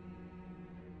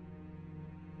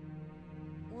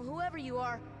 Well, whoever you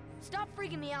are, stop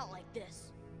freaking me out like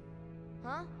this.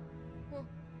 Huh? Well,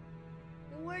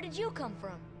 where did you come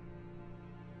from?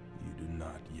 You do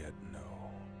not yet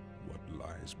know what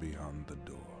lies beyond the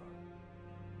door.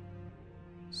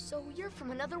 So you're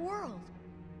from another world.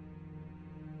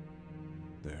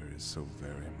 There is so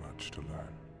very much to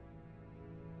learn.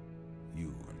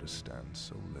 You understand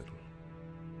so little.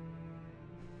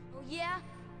 Oh yeah?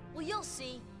 Well, you'll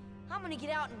see. I'm gonna get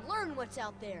out and learn what's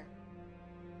out there.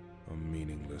 A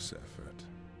meaningless effort.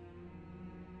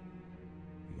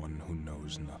 One who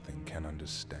knows nothing can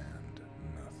understand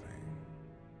nothing.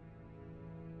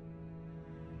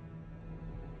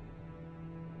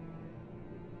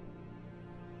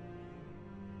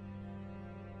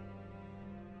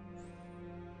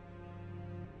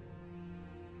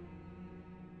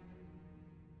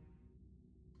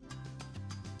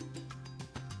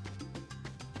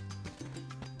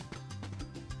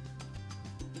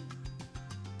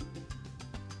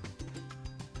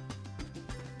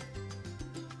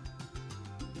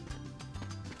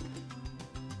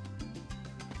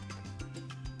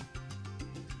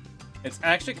 It's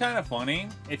actually kind of funny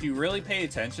if you really pay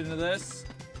attention to this.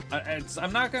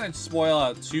 I'm not going to spoil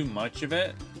out too much of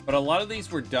it, but a lot of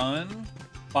these were done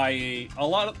by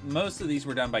most of these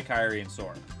were done by Kairi and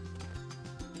Sora.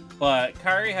 But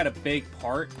Kairi had a big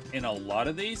part in a lot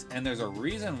of these, and there's a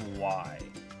reason why.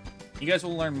 You guys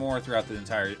will learn more throughout the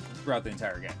entire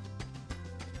game.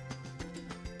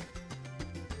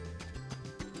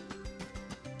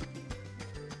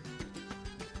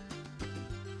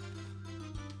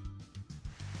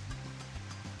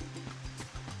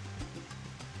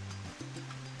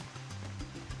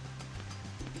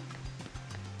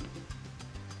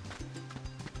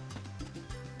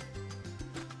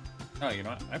 Oh, you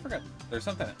know what? I forgot. There's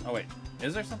something. Oh, wait.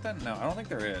 Is there something? No, I don't think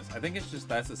there is. I think it's just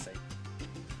that's the same.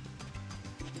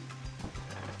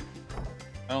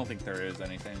 I don't think there is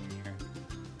anything here.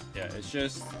 Yeah, it's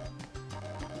just...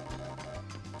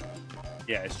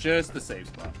 Yeah, it's just the save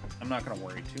spot. I'm not going to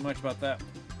worry too much about that.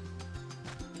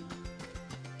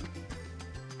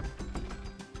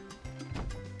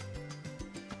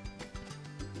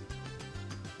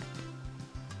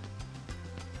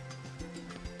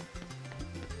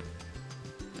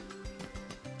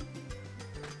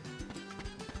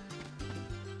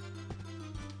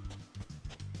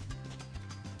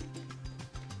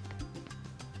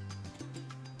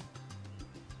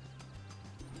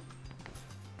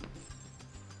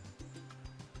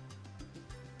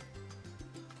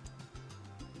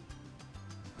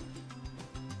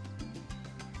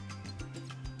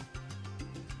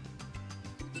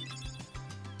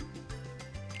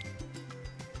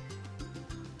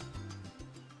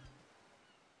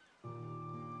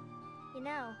 You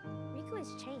know, Riku has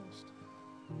changed.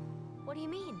 What do you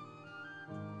mean?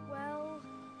 Well...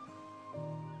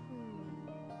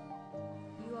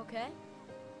 You okay?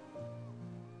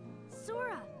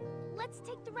 Sora, let's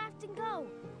take the raft and go.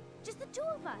 Just the two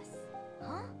of us.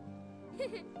 Huh?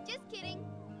 Just kidding.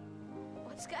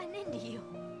 What's gotten into you?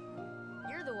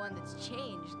 You're the one that's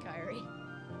changed, Kairi.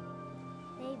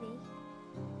 Maybe.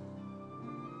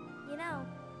 You know,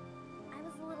 I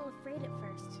was a little afraid at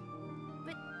first.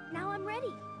 But now I'm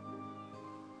ready.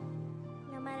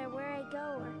 No matter where I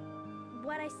go or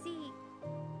what I see,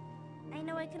 I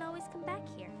know I can always come back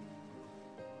here.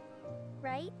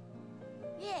 Right?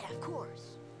 Yeah, of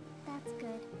course. That's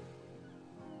good.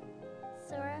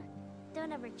 Sora,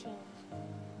 don't ever change.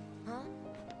 Huh?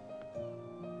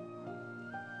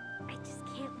 I just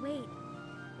can't wait.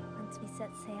 Once we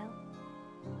set sail,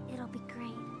 it'll be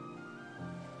great.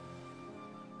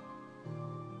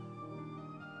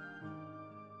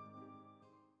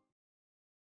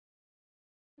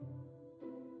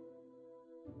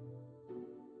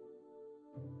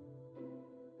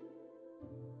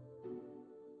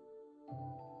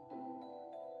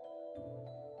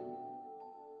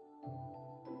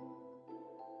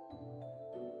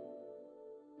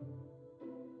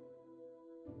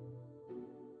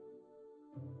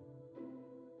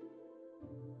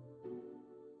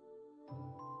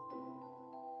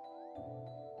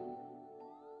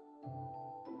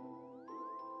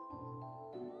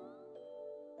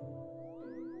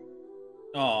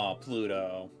 Aw,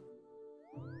 Pluto.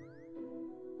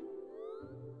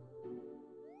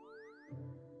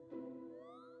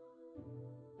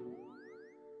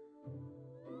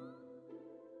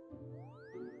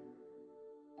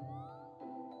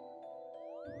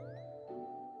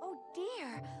 Oh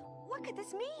dear, what could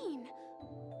this mean?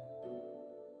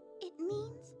 It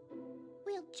means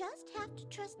we'll just have to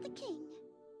trust the king.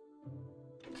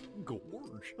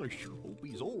 Gorge, I sure hope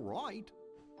he's all right.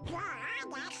 You're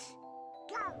on us.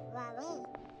 Don't worry.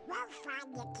 We'll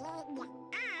find the king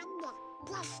and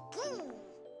the ski.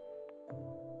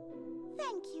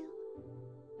 Thank you.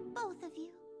 Both of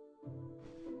you.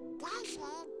 Daisy,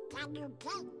 can you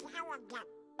take care of them?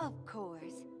 Of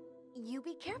course. You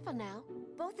be careful now,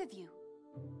 both of you.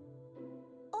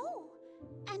 Oh,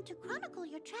 and to chronicle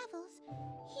your travels,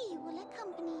 he will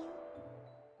accompany you.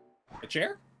 A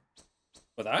chair?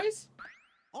 With eyes?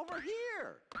 Over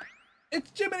here!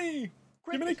 It's Jiminy!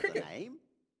 Jiminy Cricket's Cricket! the name.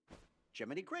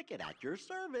 Jiminy Cricket at your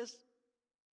service.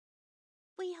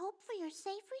 We hope for your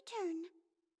safe return.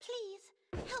 Please,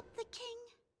 help the king.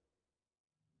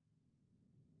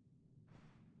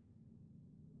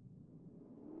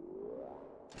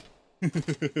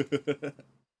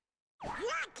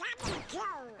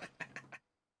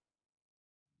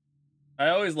 I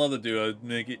always love the duo,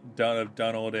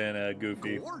 Donald and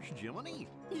Goofy. Gorge, Jiminy,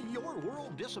 your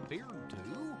world disappeared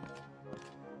too?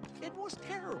 It was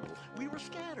terrible. We were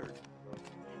scattered.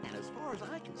 And as far as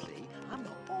I can see, I'm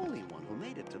the only one who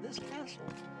made it to this castle.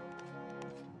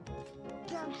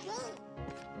 Goofy?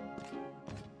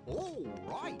 Oh,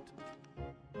 right.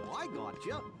 I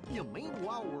gotcha. You mean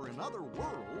while we're in other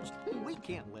worlds, we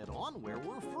can't let on where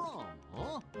we're from,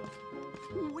 huh?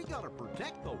 We gotta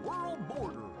protect the world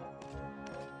border.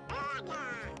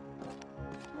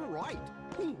 Right,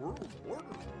 world border.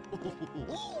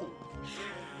 Oh,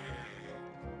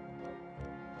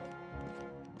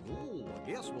 I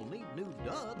guess we'll need new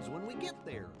duds when we get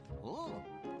there, huh?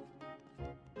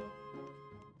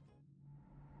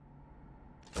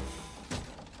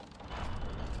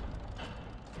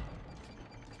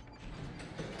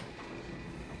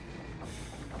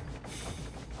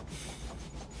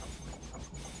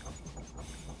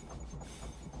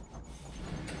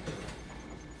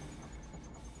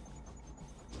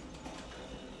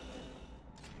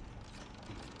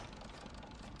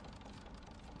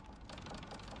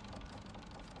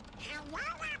 Hello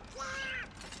up there!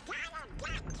 Gotta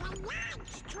get to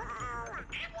lunch, True!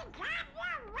 I'm glad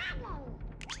you're ready!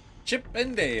 Chip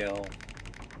and Dale.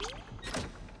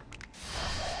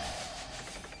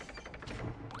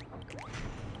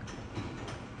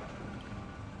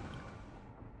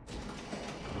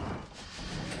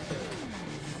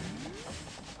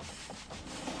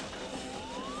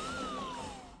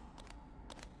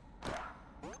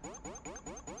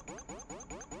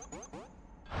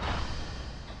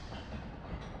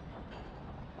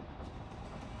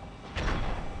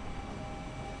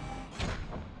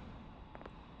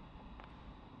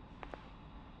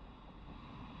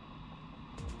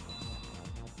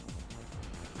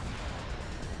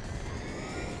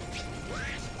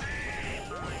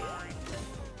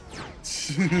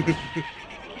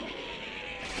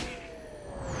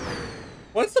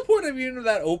 What's the point of even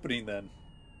that opening then?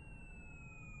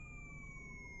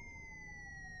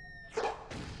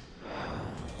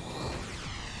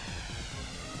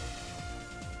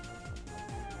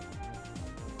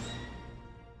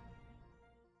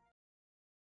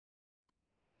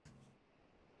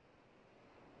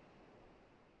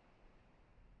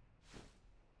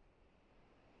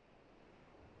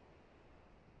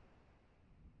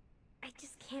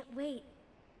 can't wait.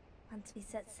 Once we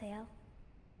set sail,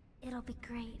 it'll be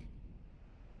great.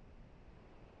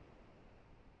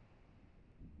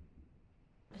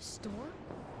 A storm?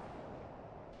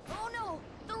 Oh no!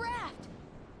 The raft!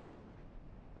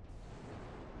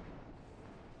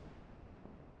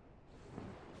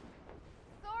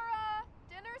 Sora!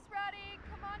 Dinner's ready!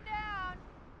 Come on down!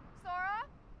 Sora?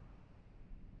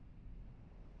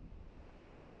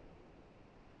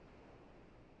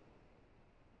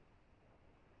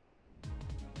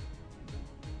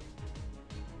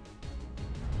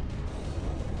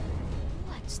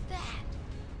 What's that?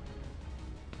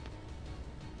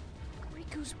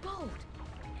 Riku's boat!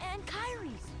 And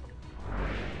Kairi's!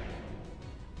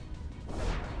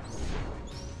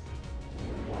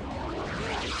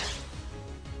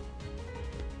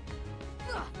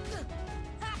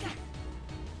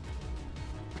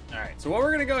 Alright, so what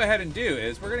we're going to go ahead and do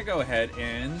is we're going to go ahead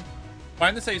and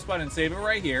find the save spot and save it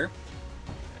right here.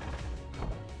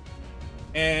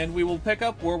 And we will pick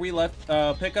up where we left,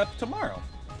 pick up tomorrow.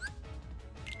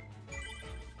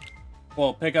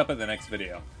 Well, pick up in the next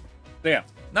video. So yeah,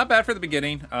 not bad for the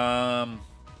beginning. I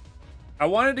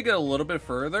wanted to get a little bit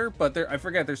further, but I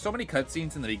forget, there's so many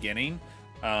cutscenes in the beginning.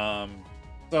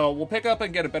 So we'll pick up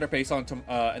and get a better pace on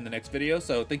in the next video.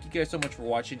 So thank you guys so much for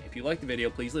watching. If you liked the video,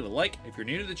 please leave a like. If you're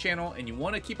new to the channel and you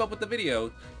want to keep up with the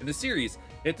video in the series,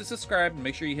 hit the subscribe and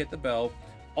make sure you hit the bell.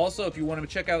 Also, if you want to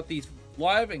check out these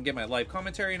live and get my live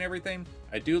commentary and everything,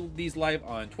 I do these live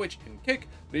on Twitch and Kick.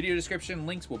 Video description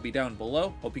links will be down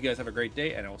below. Hope you guys have a great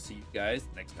day, and I will see you guys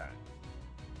next time.